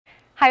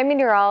Hi,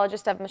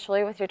 meteorologist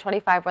Devan with your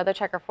 25 weather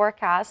checker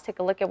forecast. Take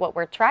a look at what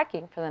we're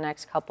tracking for the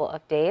next couple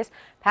of days.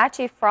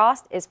 Patchy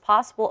frost is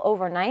possible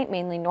overnight,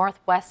 mainly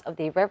northwest of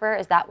the river.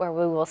 Is that where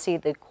we will see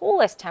the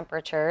coolest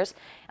temperatures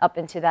up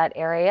into that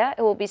area?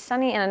 It will be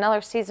sunny and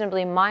another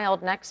seasonably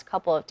mild next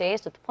couple of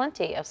days with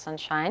plenty of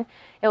sunshine.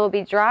 It will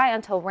be dry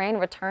until rain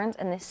returns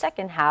in the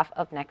second half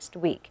of next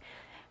week.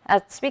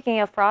 Speaking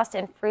of frost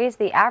and freeze,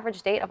 the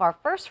average date of our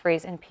first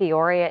freeze in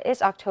Peoria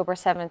is October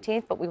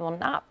 17th, but we will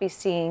not be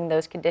seeing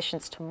those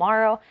conditions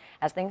tomorrow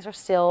as things are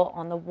still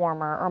on the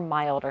warmer or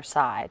milder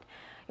side.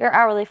 Your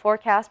hourly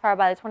forecast powered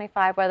by the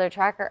 25 weather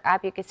tracker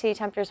app. You can see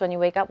temperatures when you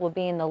wake up will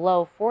be in the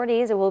low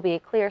 40s. It will be a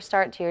clear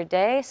start to your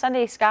day.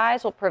 Sunday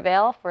skies will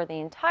prevail for the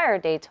entire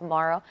day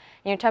tomorrow,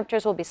 and your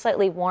temperatures will be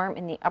slightly warm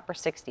in the upper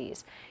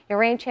 60s. Your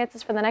rain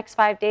chances for the next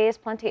 5 days,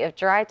 plenty of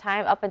dry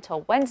time up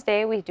until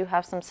Wednesday. We do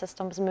have some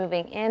systems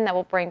moving in that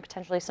will bring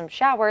potentially some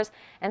showers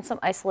and some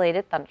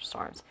isolated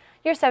thunderstorms.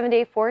 Your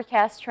 7-day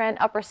forecast trend,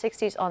 upper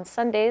 60s on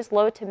Sundays,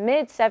 low to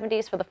mid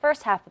 70s for the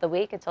first half of the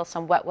week until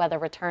some wet weather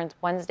returns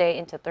Wednesday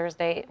into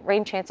Thursday.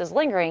 Rain chances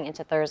lingering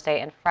into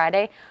Thursday and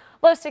Friday.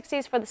 Low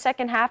 60s for the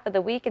second half of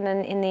the week, and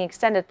then in the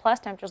extended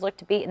plus, temperatures look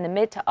to be in the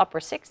mid to upper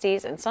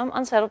 60s and some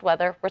unsettled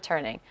weather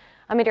returning.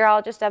 I'm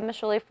meteorologist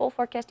Devan. Full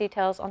forecast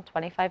details on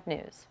 25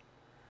 News.